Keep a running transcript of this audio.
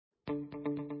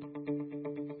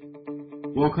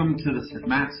Welcome to the St.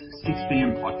 Matt's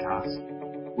 6pm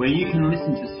podcast, where you can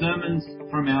listen to sermons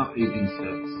from our evening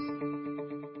service.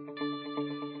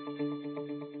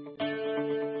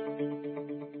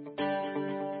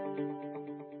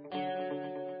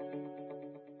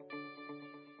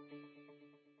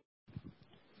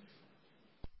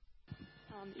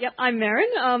 I'm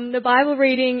Merrin. The Bible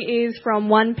reading is from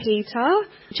 1 Peter,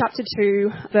 chapter 2,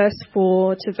 verse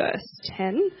 4 to verse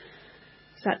 10.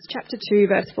 So that's chapter 2,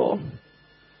 verse 4.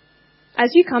 As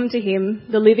you come to him,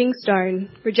 the living stone,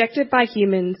 rejected by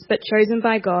humans but chosen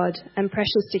by God and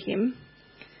precious to him,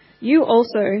 you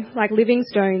also, like living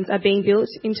stones, are being built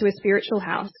into a spiritual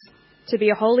house to be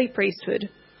a holy priesthood,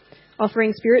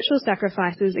 offering spiritual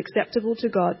sacrifices acceptable to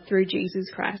God through Jesus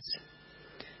Christ.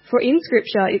 For in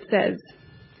Scripture it says,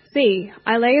 "See,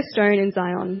 I lay a stone in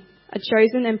Zion, a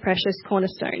chosen and precious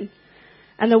cornerstone,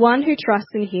 and the one who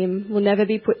trusts in him will never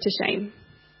be put to shame."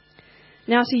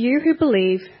 Now to you who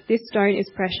believe, this stone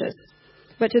is precious,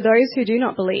 but to those who do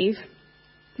not believe,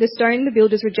 the stone the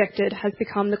builders rejected has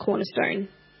become the cornerstone,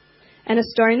 and a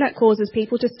stone that causes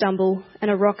people to stumble,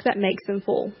 and a rock that makes them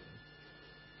fall.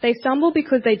 They stumble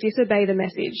because they disobey the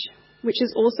message, which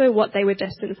is also what they were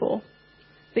destined for.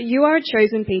 But you are a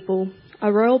chosen people,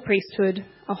 a royal priesthood,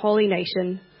 a holy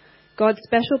nation, God's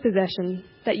special possession,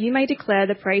 that you may declare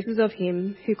the praises of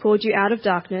him who called you out of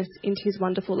darkness into his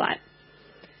wonderful light.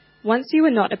 Once you were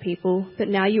not a people, but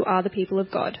now you are the people of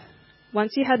God.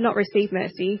 Once you had not received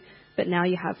mercy, but now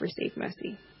you have received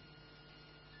mercy.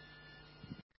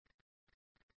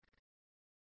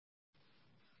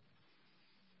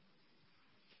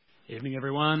 Evening,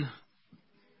 everyone.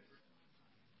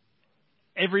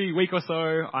 Every week or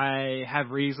so, I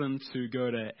have reason to go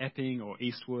to Epping or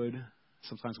Eastwood,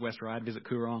 sometimes West Ryde, visit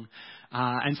Coorong.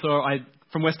 And so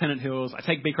from West Pennant Hills, I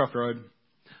take Beecroft Road.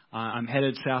 I'm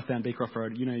headed south down Beecroft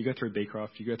Road. You know, you go through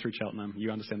Beecroft, you go through Cheltenham.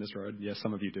 You understand this road? Yes,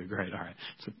 some of you do. Great. All right.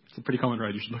 It's a pretty common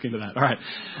road. You should look into that. All right.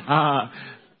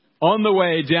 On the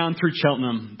way down through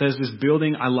Cheltenham, there's this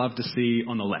building I love to see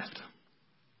on the left.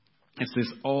 It's this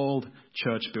old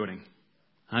church building.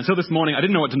 Until this morning, I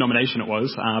didn't know what denomination it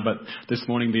was, but this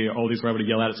morning the oldies were able to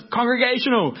yell out, "It's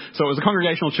congregational!" So it was a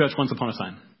congregational church once upon a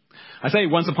time. I say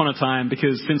once upon a time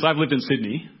because since I've lived in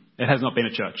Sydney, it has not been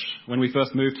a church. When we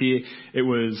first moved here, it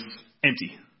was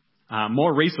empty.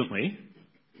 More recently,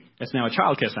 it's now a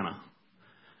childcare centre.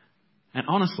 And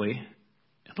honestly,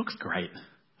 it looks great.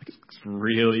 It's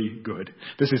really good.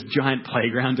 There's this giant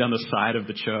playground down the side of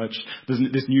the church. There's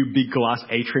this new big glass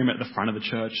atrium at the front of the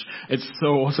church. It's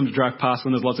so awesome to drive past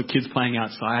when there's lots of kids playing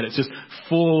outside. It's just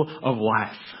full of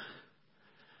life.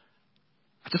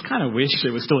 I just kind of wish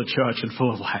it was still a church and full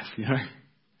of life, you know.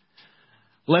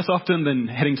 Less often than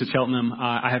heading to Cheltenham,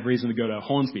 I have reason to go to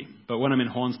Hornsby. But when I'm in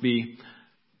Hornsby,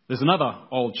 there's another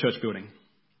old church building.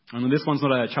 And this one's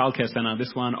not a childcare centre.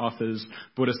 This one offers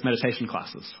Buddhist meditation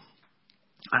classes.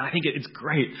 And I think it's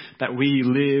great that we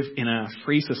live in a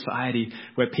free society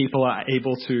where people are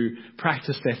able to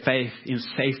practice their faith in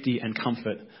safety and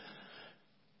comfort.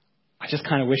 I just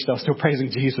kind of wish they were still praising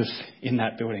Jesus in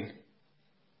that building.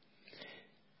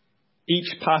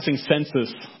 Each passing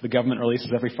census the government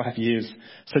releases every 5 years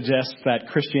suggests that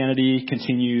Christianity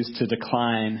continues to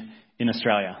decline in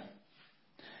Australia.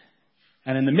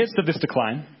 And in the midst of this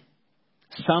decline,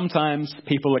 sometimes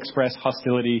people express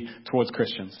hostility towards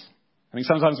Christians. I mean,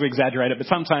 sometimes we exaggerate it, but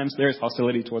sometimes there is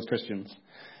hostility towards Christians.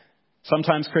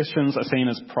 Sometimes Christians are seen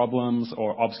as problems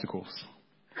or obstacles.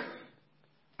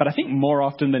 But I think more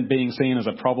often than being seen as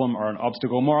a problem or an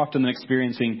obstacle, more often than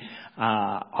experiencing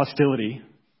hostility,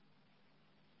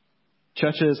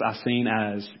 churches are seen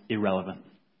as irrelevant.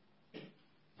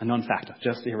 A non-factor,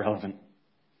 just irrelevant.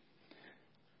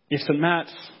 If St.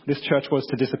 Matt's, this church was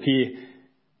to disappear,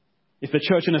 if the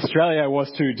church in Australia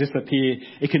was to disappear,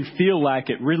 it can feel like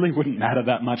it really wouldn't matter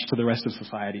that much to the rest of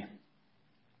society.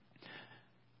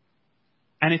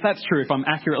 And if that's true, if I'm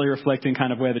accurately reflecting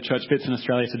kind of where the church fits in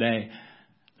Australia today,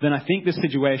 then I think this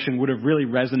situation would have really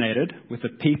resonated with the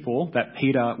people that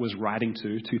Peter was writing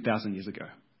to 2,000 years ago.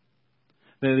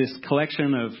 They're this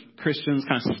collection of Christians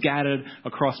kind of scattered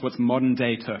across what's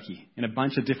modern-day Turkey in a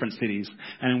bunch of different cities.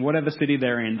 And in whatever city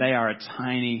they're in, they are a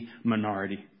tiny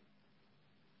minority.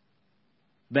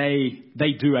 They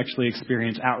do actually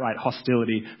experience outright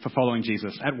hostility for following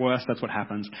Jesus. At worst, that's what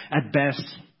happens. At best,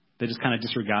 they're just kind of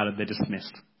disregarded. They're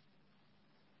dismissed.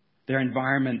 Their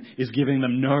environment is giving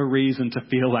them no reason to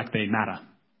feel like they matter.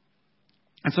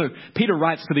 And so Peter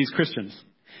writes to these Christians.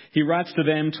 He writes to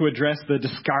them to address the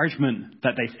discouragement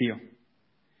that they feel.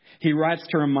 He writes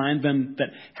to remind them that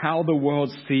how the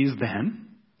world sees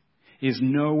them is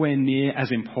nowhere near as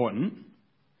important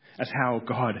as how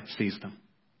God sees them.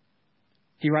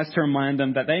 He writes to remind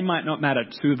them that they might not matter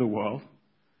to the world,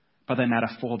 but they matter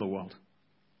for the world.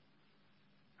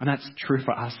 And that's true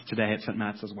for us today at St.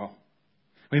 Matt's as well.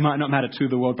 We might not matter to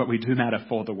the world, but we do matter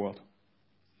for the world.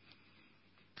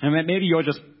 And maybe you're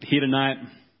just here tonight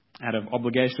out of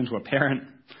obligation to a parent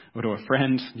or to a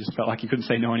friend. You just felt like you couldn't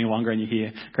say no any longer and you're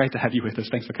here. Great to have you with us.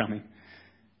 Thanks for coming.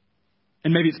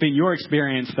 And maybe it's been your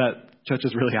experience that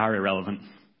churches really are irrelevant.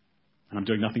 And I'm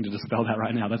doing nothing to dispel that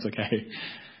right now. That's okay.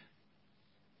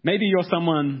 Maybe you're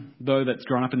someone, though, that's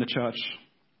grown up in the church.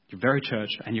 You're very church,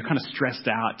 and you're kind of stressed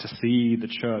out to see the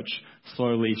church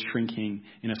slowly shrinking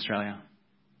in Australia.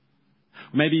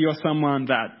 Maybe you're someone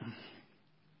that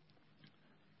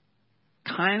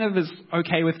kind of is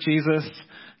okay with Jesus,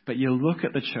 but you look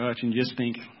at the church and you just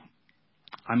think,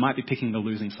 I might be picking the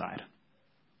losing side.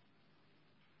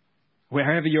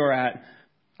 Wherever you're at,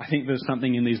 I think there's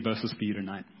something in these verses for you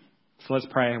tonight. So let's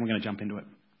pray and we're going to jump into it.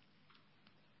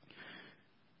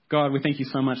 God, we thank you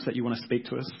so much that you want to speak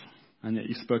to us and that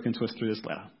you've spoken to us through this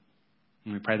letter.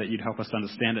 And we pray that you'd help us to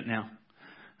understand it now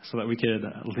so that we could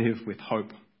live with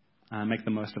hope and make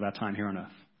the most of our time here on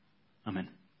earth. Amen.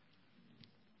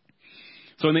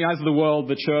 So in the eyes of the world,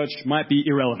 the church might be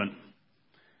irrelevant.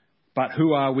 But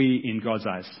who are we in God's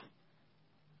eyes?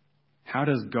 How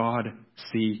does God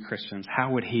see Christians?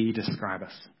 How would he describe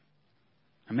us?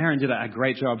 And Maren did a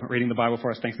great job reading the Bible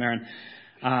for us. Thanks, Maren.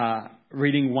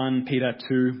 Reading 1 Peter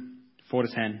 2,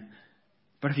 4-10.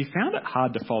 But if you found it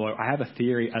hard to follow, I have a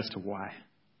theory as to why.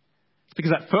 It's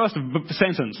because that first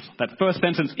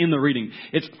sentence in the reading,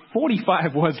 it's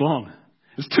 45 words long.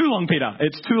 It's too long, Peter.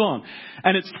 It's too long.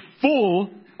 And it's full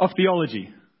of theology.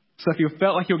 So if you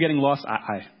felt like you're getting lost,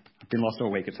 I've been lost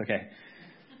all week. It's okay.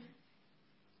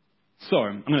 So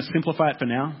I'm going to simplify it for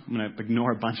now. I'm going to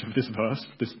ignore a bunch of this verse,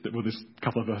 this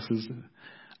couple of verses.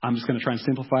 I'm just going to try and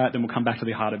simplify it, then we'll come back to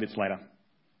the heart of it later.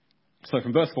 So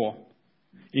from verse 4,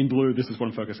 in blue, this is what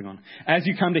I'm focusing on. As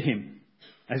you come to him,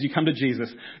 as you come to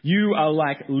Jesus, you are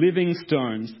like living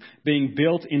stones being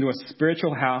built into a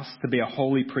spiritual house to be a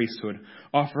holy priesthood,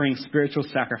 offering spiritual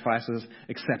sacrifices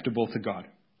acceptable to God.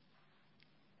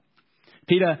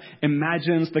 Peter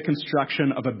imagines the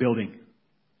construction of a building.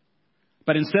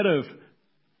 But instead of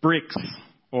bricks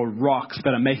or rocks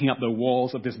that are making up the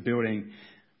walls of this building,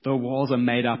 the walls are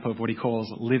made up of what he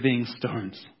calls living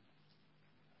stones.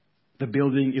 The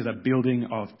building is a building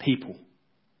of people.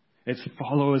 It's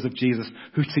followers of Jesus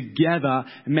who together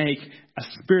make a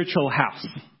spiritual house,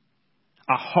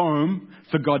 a home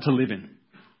for God to live in.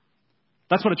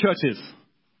 That's what a church is.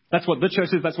 That's what the church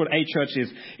is. That's what a church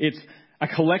is. It's a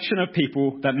collection of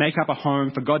people that make up a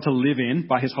home for God to live in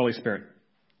by his Holy Spirit.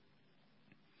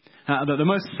 The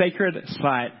most sacred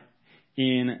site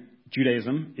in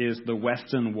Judaism is the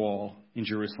Western Wall in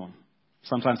Jerusalem,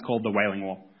 sometimes called the Wailing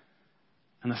Wall.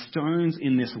 And the stones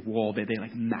in this wall, they're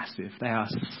like massive. They are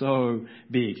so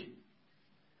big.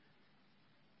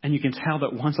 And you can tell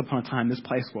that once upon a time, this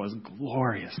place was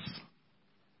glorious.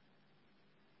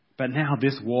 But now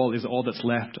this wall is all that's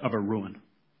left of a ruin.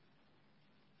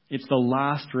 It's the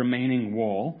last remaining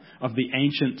wall of the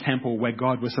ancient temple where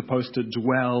God was supposed to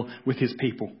dwell with his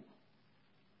people.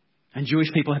 And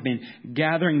Jewish people have been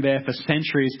gathering there for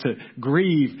centuries to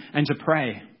grieve and to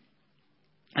pray.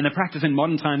 And the practice in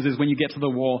modern times is when you get to the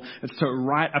wall, it's to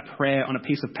write a prayer on a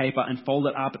piece of paper and fold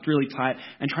it up really tight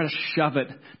and try to shove it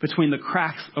between the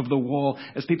cracks of the wall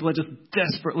as people are just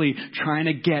desperately trying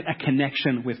to get a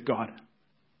connection with God.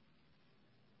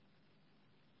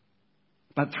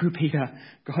 But through Peter,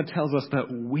 God tells us that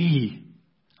we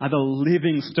are the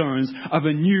living stones of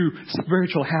a new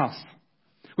spiritual house.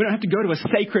 We don't have to go to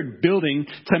a sacred building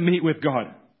to meet with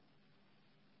God.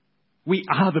 We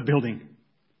are the building.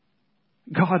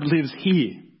 God lives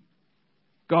here.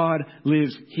 God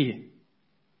lives here.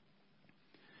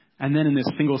 And then in this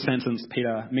single sentence,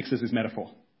 Peter mixes his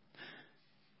metaphor.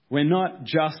 We're not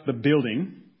just the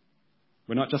building.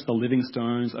 We're not just the living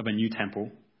stones of a new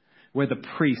temple. We're the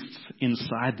priests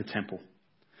inside the temple.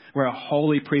 We're a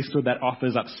holy priesthood that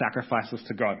offers up sacrifices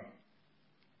to God.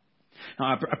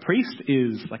 Now, a priest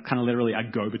is like kind of literally a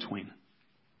go-between.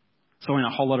 So in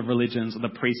a whole lot of religions, the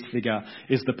priest figure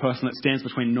is the person that stands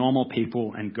between normal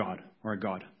people and God, or a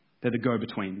god. They're the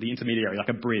go-between, the intermediary, like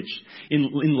a bridge.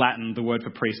 In Latin, the word for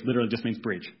priest literally just means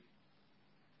bridge.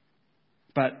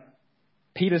 But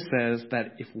Peter says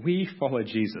that if we follow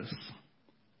Jesus,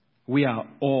 we are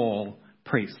all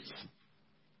priests.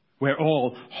 We're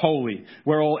all holy.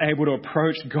 We're all able to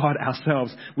approach God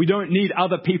ourselves. We don't need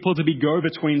other people to be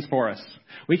go-betweens for us.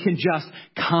 We can just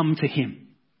come to him.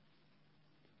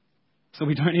 So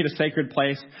we don't need a sacred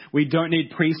place. We don't need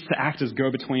priests to act as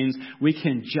go-betweens. We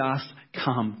can just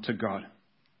come to God.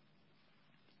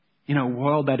 in a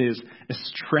world that is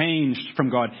estranged from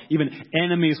God, even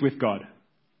enemies with God,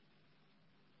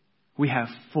 we have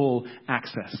full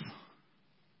access.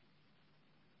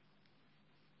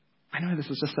 I know this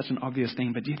is just such an obvious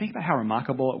thing, but do you think about how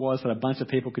remarkable it was that a bunch of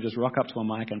people could just rock up to a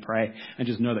mic and pray and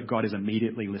just know that God is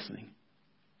immediately listening?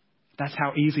 That's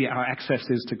how easy our access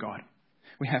is to God.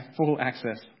 We have full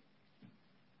access.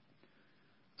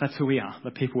 That's who we are,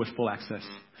 the people with full access.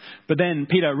 But then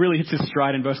Peter really hits his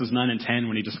stride in verses 9 and 10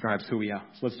 when he describes who we are.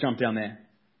 So let's jump down there.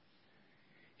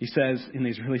 He says in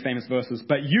these really famous verses,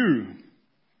 "But you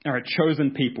are a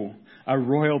chosen people, a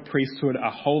royal priesthood, a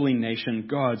holy nation,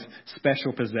 God's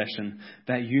special possession,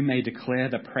 that you may declare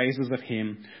the praises of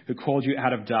him who called you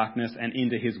out of darkness and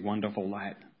into his wonderful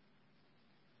light.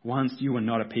 Once you were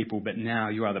not a people, but now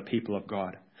you are the people of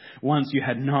God. Once you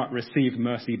had not received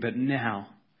mercy, but now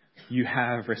you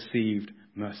have received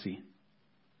mercy."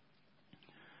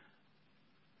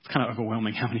 It's kind of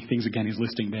overwhelming how many things, again, he's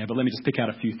listing there, but let me just pick out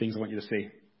a few things I want you to see.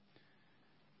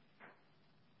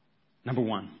 Number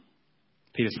one,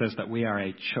 Peter says that we are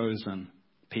a chosen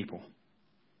people.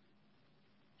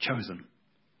 Chosen.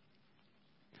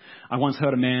 I once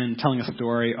heard a man telling a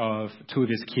story of two of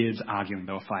his kids arguing.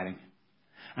 They were fighting.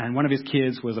 And one of his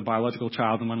kids was a biological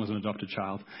child and one was an adopted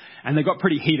child. And they got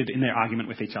pretty heated in their argument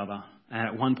with each other. And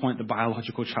at one point, the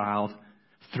biological child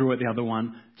threw at the other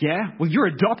one, "Yeah, well, you're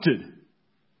adopted."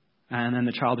 And then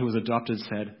the child who was adopted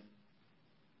said,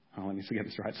 "Oh, let me get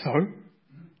this right. So,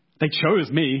 they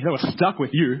chose me. They were stuck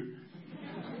with you."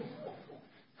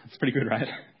 That's pretty good, right?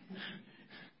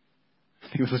 I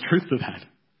think there's a truth to that.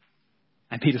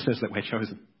 And Peter says that we're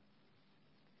chosen.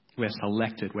 We're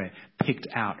selected. We're picked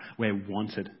out. We're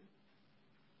wanted.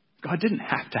 God didn't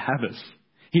have to have us.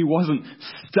 He wasn't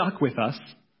stuck with us,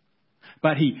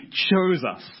 but he chose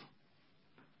us.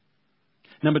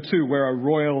 Number two, we're a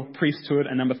royal priesthood.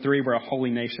 And number three, we're a holy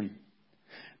nation.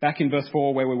 Back in verse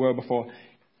 4, where we were before,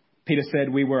 Peter said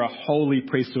we were a holy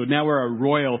priesthood. Now we're a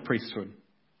royal priesthood.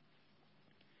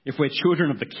 If we're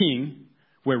children of the King,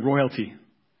 we're royalty.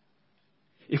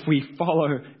 If we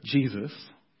follow Jesus,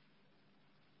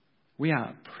 we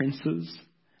are princes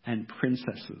and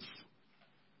princesses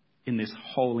in this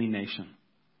holy nation.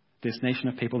 This nation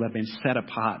of people that have been set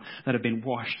apart, that have been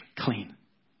washed clean.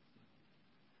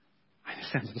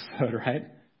 This sounds absurd, right?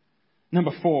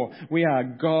 Number 4, we are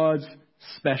God's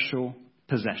special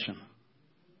possession.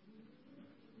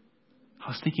 I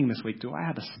was thinking this week, do I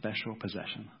have a special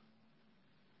possession?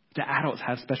 Do adults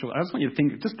have special? I just want you to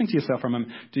think to yourself for a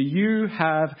moment. Do you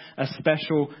have a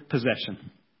special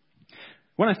possession?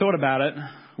 When I thought about it,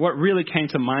 what really came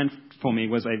to mind for me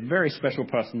was a very special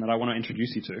person that I want to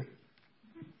introduce you to.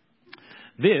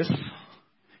 This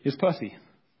is Percy.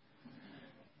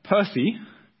 Percy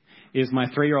is my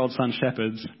 3-year-old son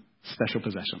Shepard's special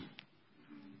possession.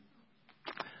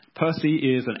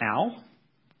 Percy is an owl,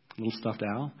 a little stuffed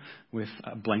owl, with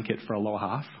a blanket for a lower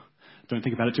half. Don't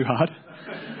think about it too hard.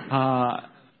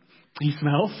 He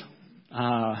smells.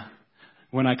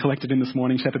 When I collected him this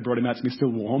morning, Shepard brought him out to me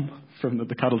still warm from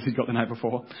the cuddles he'd got the night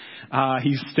before.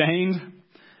 He's stained.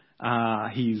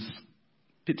 He's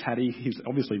a bit tatty. He's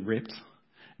obviously ripped.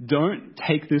 Don't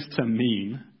take this to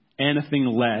mean anything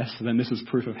less than this is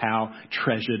proof of how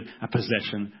treasured a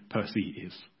possession Percy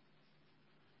is.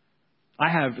 I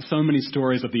have so many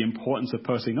stories of the importance of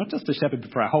Percy, not just to Shepard,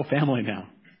 but for our whole family now.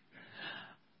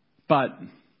 But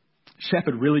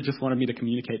Shepard really just wanted me to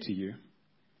communicate to you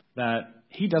that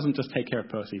he doesn't just take care of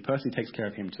Percy. Percy takes care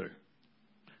of him too.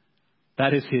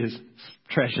 That is his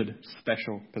treasured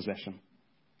special possession.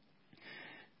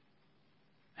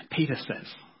 And Peter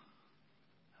says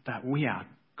that we are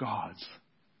God's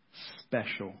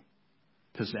special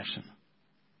possession.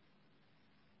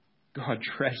 God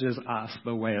treasures us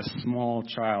the way a small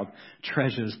child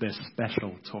treasures their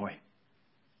special toy.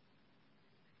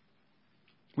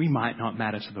 We might not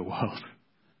matter to the world,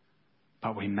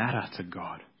 but we matter to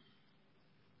God.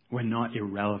 We're not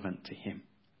irrelevant to him.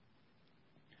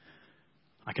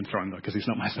 I can throw him though, because he's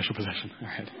not my special possession. All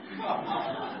right.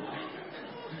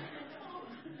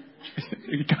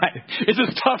 It's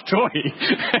a stuffed toy.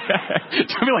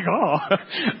 Don't be like, oh.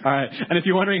 All right. And if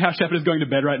you're wondering how Shepard is going to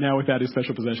bed right now without his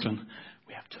special possession,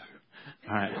 we have 2.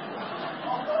 All right.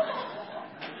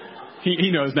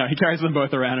 He knows now. He carries them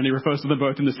both around and he refers to them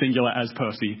both in the singular as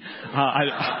Percy.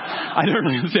 I don't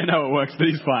really understand how it works, but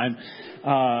he's fine.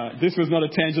 This was not a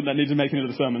tangent that needed to make it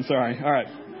into the sermon. Sorry. All right.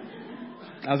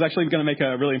 I was actually going to make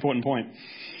a really important point.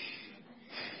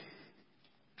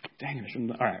 Dang it, I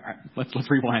shouldn't. All right. Let's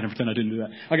rewind and pretend I didn't do that.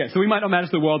 Okay, so we might not matter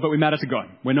to the world, but we matter to God.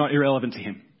 We're not irrelevant to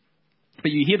him.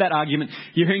 But you hear that argument,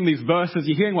 you're hearing these verses,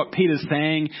 you're hearing what Peter's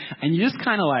saying, and you're just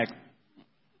kind of like,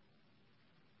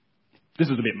 this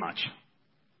is a bit much.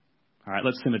 All right,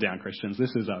 let's simmer down, Christians.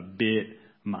 This is a bit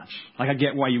much. Like, I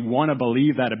get why you want to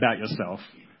believe that about yourself.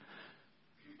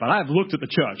 But I've looked at the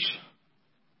church.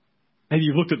 Maybe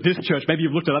you've looked at this church. Maybe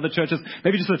you've looked at other churches.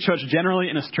 Maybe just the church generally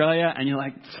in Australia. And you're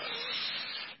like,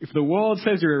 if the world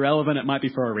says you're irrelevant, it might be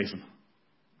for a reason.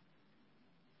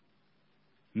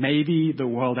 Maybe the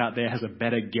world out there has a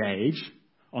better gauge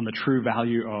on the true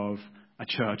value of a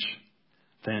church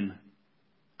than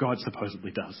God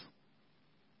supposedly does.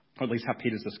 Or at least how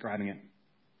Peter's describing it.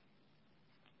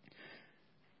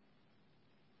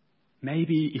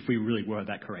 Maybe if we really were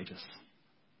that courageous,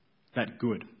 that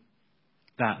good,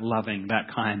 that loving,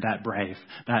 that kind, that brave,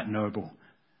 that noble,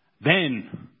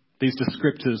 then these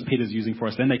descriptors Peter's using for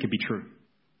us, then they could be true.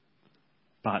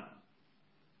 But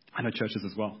I know churches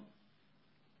as well.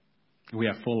 We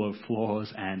are full of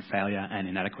flaws and failure and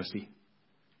inadequacy.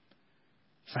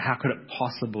 So how could it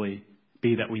possibly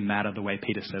be that we matter the way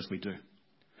Peter says we do?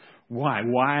 Why?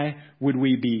 Why would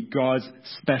we be God's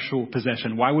special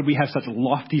possession? Why would we have such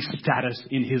lofty status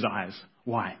in his eyes?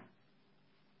 Why?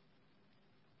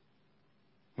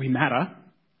 We matter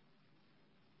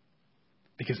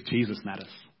because Jesus matters.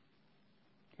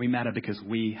 We matter because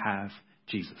we have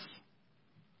Jesus.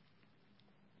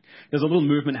 There's a little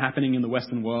movement happening in the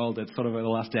Western world that's sort of over the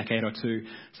last decade or two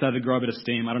started to grow a bit of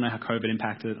steam. I don't know how COVID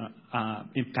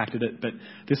impacted it, but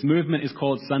this movement is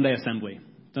called Sunday Assembly.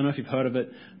 Don't know if you've heard of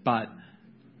it, but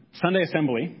Sunday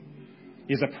Assembly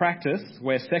is a practice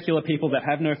where secular people that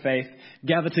have no faith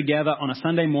gather together on a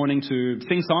Sunday morning to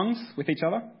sing songs with each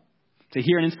other, to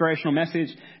hear an inspirational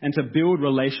message, and to build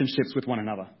relationships with one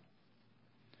another.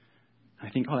 I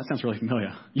think, that sounds really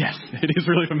familiar. Yes, it is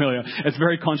really familiar. It's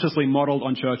very consciously modeled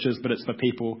on churches, but it's for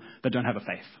people that don't have a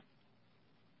faith.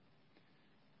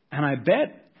 And I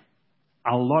bet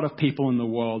a lot of people in the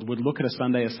world would look at a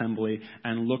Sunday assembly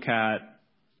and look at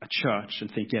a church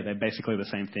and think, yeah, they're basically the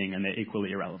same thing and they're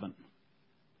equally irrelevant.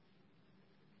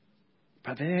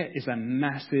 But there is a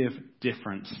massive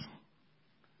difference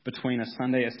between a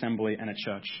Sunday assembly and a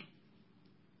church.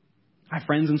 I have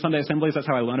friends in Sunday assemblies. That's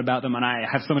how I learn about them. And I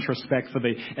have so much respect for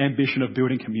the ambition of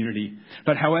building community.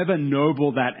 But however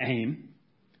noble that aim,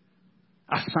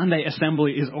 a Sunday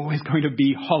assembly is always going to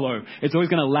be hollow. It's always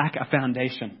going to lack a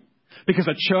foundation. Because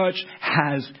a church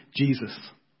has Jesus.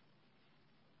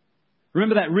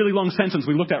 Remember that really long sentence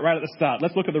we looked at right at the start.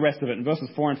 Let's look at the rest of it in verses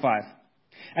 4 and 5.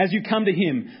 As you come to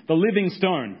him, the living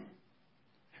stone,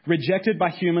 rejected by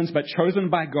humans but chosen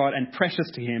by God and precious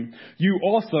to him, you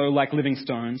also, like living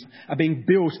stones, are being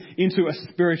built into a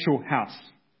spiritual house.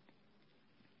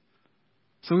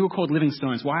 So we were called living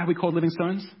stones. Why are we called living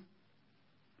stones?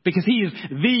 Because he is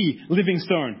the living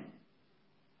stone.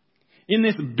 In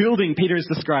this building Peter is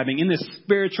describing, in this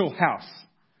spiritual house,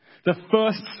 the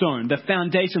first stone, the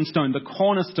foundation stone, the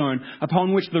cornerstone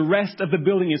upon which the rest of the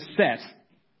building is set,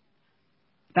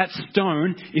 that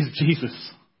stone is Jesus.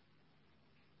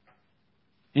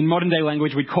 In modern day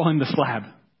language, we'd call him the slab.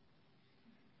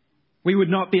 We would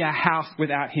not be a house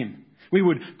without him. We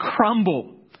would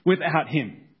crumble without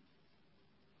him.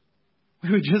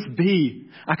 We would just be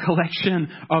a collection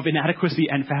of inadequacy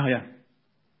and failure.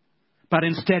 But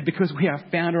instead, because we are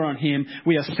founded on him,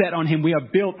 we are set on him, we are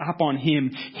built up on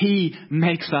him, he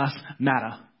makes us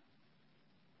matter.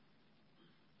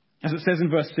 As it says in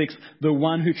verse 6, the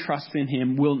one who trusts in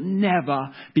him will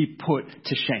never be put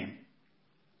to shame.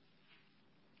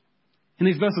 In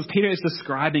these verses, Peter is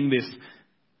describing this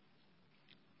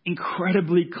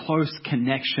incredibly close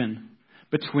connection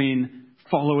between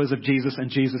followers of Jesus and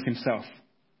Jesus himself.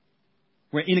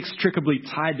 We're inextricably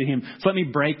tied to him. So let me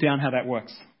break down how that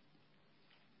works.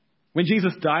 When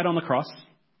Jesus died on the cross,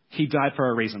 he died for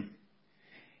a reason.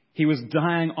 He was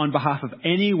dying on behalf of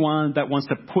anyone that wants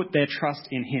to put their trust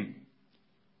in him.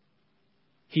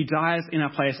 He dies in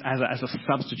our place as a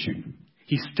substitute.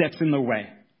 He steps in the way.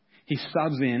 He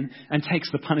subs in and takes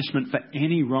the punishment for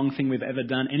any wrong thing we've ever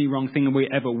done, any wrong thing we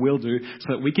ever will do,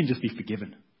 so that we can just be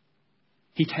forgiven.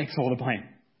 He takes all the blame.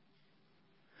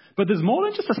 But there's more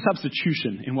than just a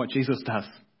substitution in what Jesus does.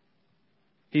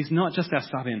 He's not just our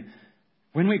sub-in.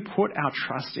 When we put our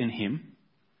trust in him,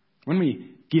 when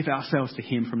we give ourselves to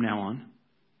him from now on,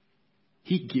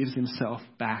 he gives himself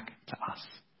back to us.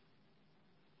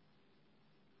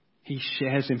 He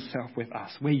shares himself with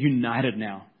us. We're united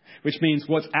now, which means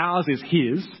what's ours is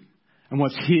his, and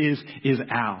what's his is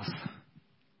ours.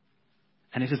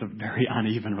 And it is a very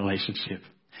uneven relationship.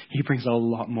 He brings a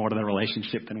lot more to the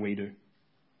relationship than we do.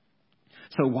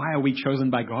 So why are we chosen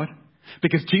by God?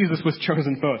 Because Jesus was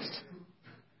chosen first.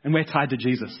 And we're tied to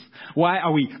Jesus. Why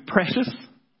are we precious?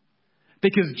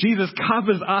 Because Jesus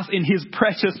covers us in his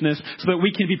preciousness so that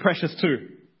we can be precious too.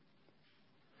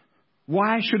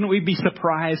 Why shouldn't we be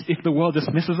surprised if the world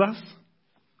dismisses us?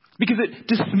 Because it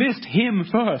dismissed him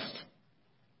first.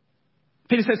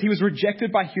 Peter says he was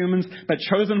rejected by humans, but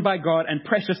chosen by God and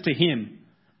precious to him.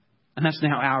 And that's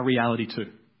now our reality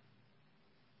too.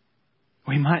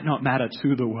 We might not matter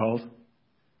to the world,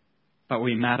 but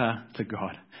we matter to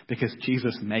God because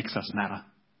Jesus makes us matter.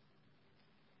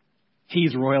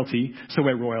 He's royalty, so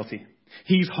we're royalty.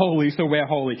 He's holy, so we're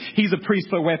holy. He's a priest,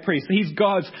 so we're priests. He's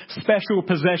God's special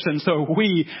possession, so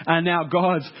we are now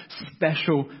God's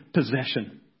special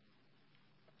possession.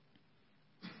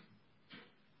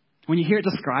 When you hear it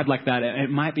described like that, it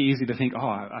might be easy to think, oh,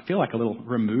 I feel like a little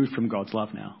removed from God's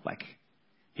love now. Like,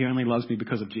 he only loves me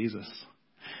because of Jesus.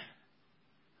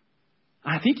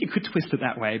 I think you could twist it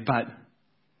that way, but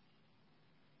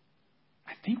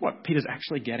I think what Peter's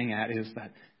actually getting at is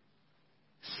that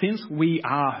since we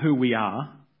are who we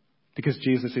are, because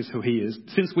Jesus is who he is,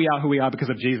 since we are who we are because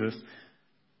of Jesus,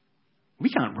 we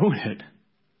can't ruin it.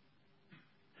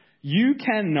 You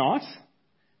cannot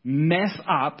mess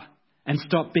up and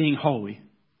stop being holy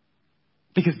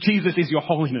because Jesus is your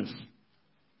holiness.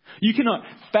 You cannot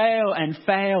fail and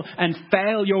fail and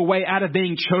fail your way out of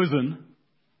being chosen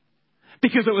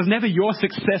because it was never your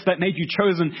success that made you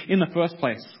chosen in the first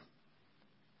place.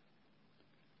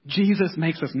 Jesus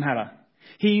makes us matter.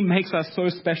 He makes us so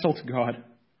special to God.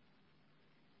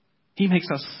 He makes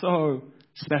us so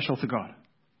special to God.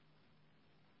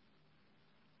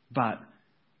 But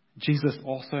Jesus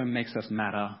also makes us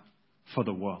matter for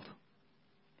the world.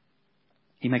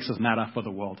 He makes us matter for the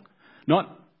world.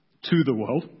 Not to the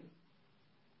world.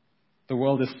 The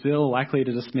world is still likely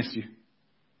to dismiss you.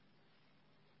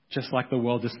 Just like the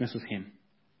world dismisses him.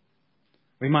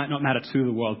 We might not matter to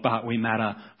the world, but we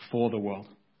matter for the world.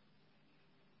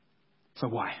 So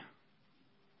why?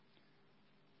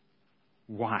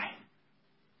 Why?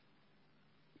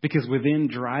 Because within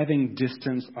driving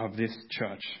distance of this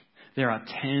church, there are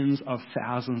tens of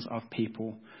thousands of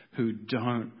people who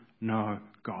don't know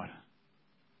God.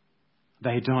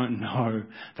 They don't know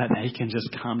that they can just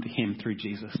come to him through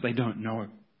Jesus. They don't know.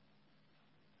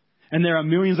 And there are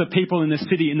millions of people in this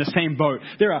city in the same boat.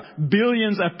 There are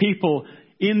billions of people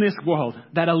in this world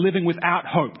that are living without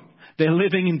hope. They're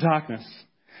living in darkness.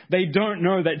 They don't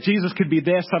know that Jesus could be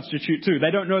their substitute too.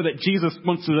 They don't know that Jesus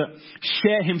wants to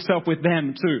share himself with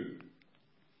them too.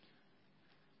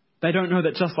 They don't know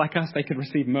that just like us, they could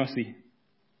receive mercy.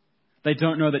 They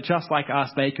don't know that just like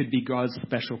us, they could be God's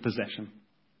special possession.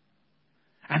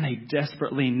 And they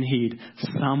desperately need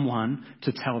someone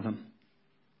to tell them.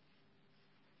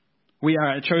 We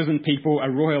are a chosen people, a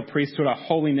royal priesthood, a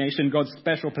holy nation, God's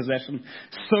special possession,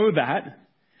 so that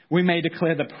we may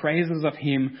declare the praises of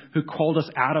him who called us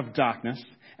out of darkness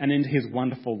and into his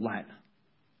wonderful light.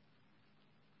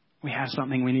 We have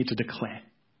something we need to declare.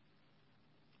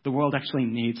 The world actually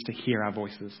needs to hear our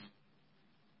voices.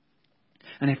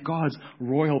 And if God's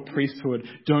royal priesthood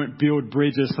don't build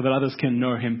bridges so that others can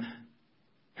know him,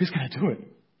 who's going to do it?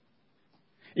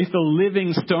 If the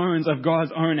living stones of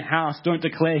God's own house don't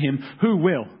declare him, who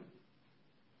will?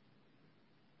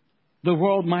 The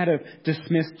world might have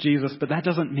dismissed Jesus, but that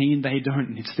doesn't mean they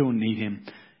don't still need him.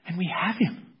 And we have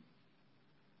him.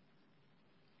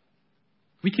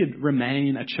 We could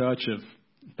remain a church of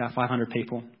about 500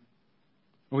 people.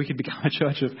 Or we could become a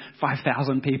church of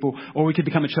 5,000 people. Or we could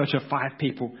become a church of 5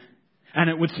 people. And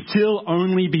it would still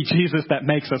only be Jesus that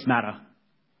makes us matter.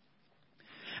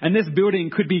 And this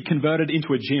building could be converted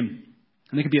into a gym.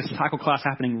 And there could be a cycle class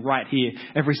happening right here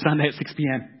every Sunday at 6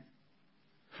 p.m.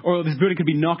 Or this building could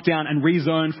be knocked down and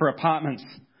rezoned for apartments.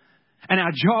 And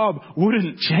our job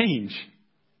wouldn't change.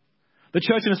 The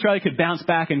church in Australia could bounce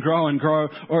back and grow,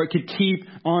 or it could keep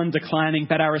on declining.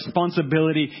 But our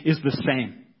responsibility is the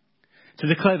same. To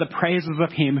declare the praises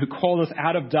of him who called us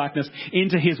out of darkness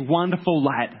into his wonderful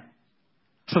light,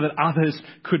 so that others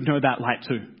could know that light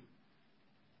too.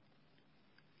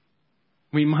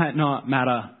 We might not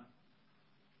matter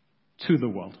to the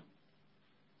world,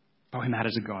 but we matter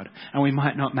to God. And we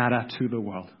might not matter to the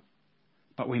world,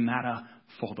 but we matter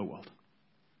for the world.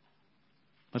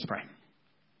 Let's pray.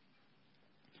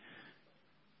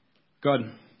 God,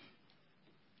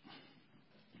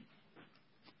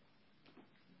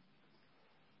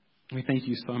 we thank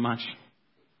you so much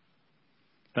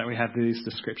that we have these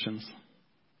descriptions.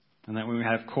 And that when we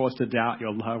have cause to doubt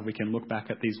your love, we can look back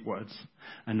at these words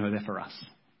and know they're for us.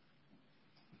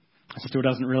 It still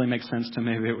doesn't really make sense to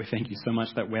me, but we thank you so much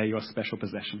that we're your special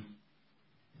possession.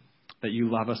 That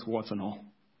you love us warts and all.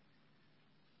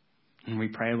 And we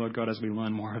pray, Lord God, as we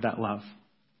learn more of that love,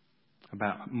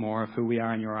 about more of who we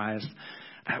are in your eyes,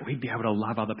 that we'd be able to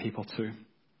love other people too.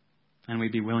 And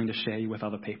we'd be willing to share you with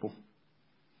other people.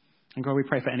 And God, we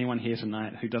pray for anyone here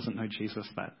tonight who doesn't know Jesus,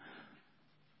 that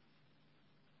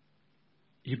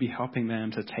you'd be helping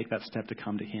them to take that step to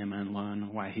come to him and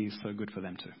learn why he's so good for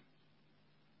them too.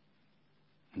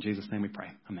 In Jesus' name we pray.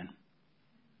 Amen.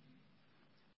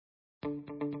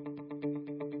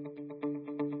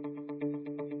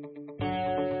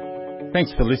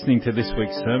 Thanks for listening to this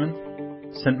week's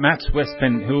sermon. St Matt's West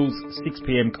Pennant Hills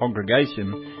 6pm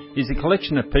congregation is a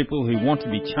collection of people who want to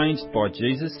be changed by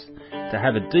Jesus, to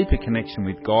have a deeper connection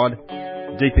with God,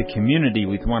 deeper community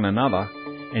with one another,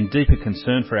 and deeper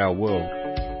concern for our world.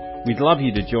 We'd love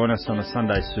you to join us on a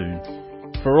Sunday soon.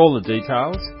 For all the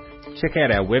details, check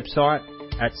out our website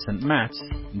at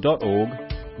stmats.org.au,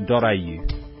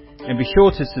 and be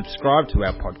sure to subscribe to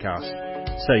our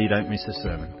podcast so you don't miss a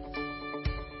sermon.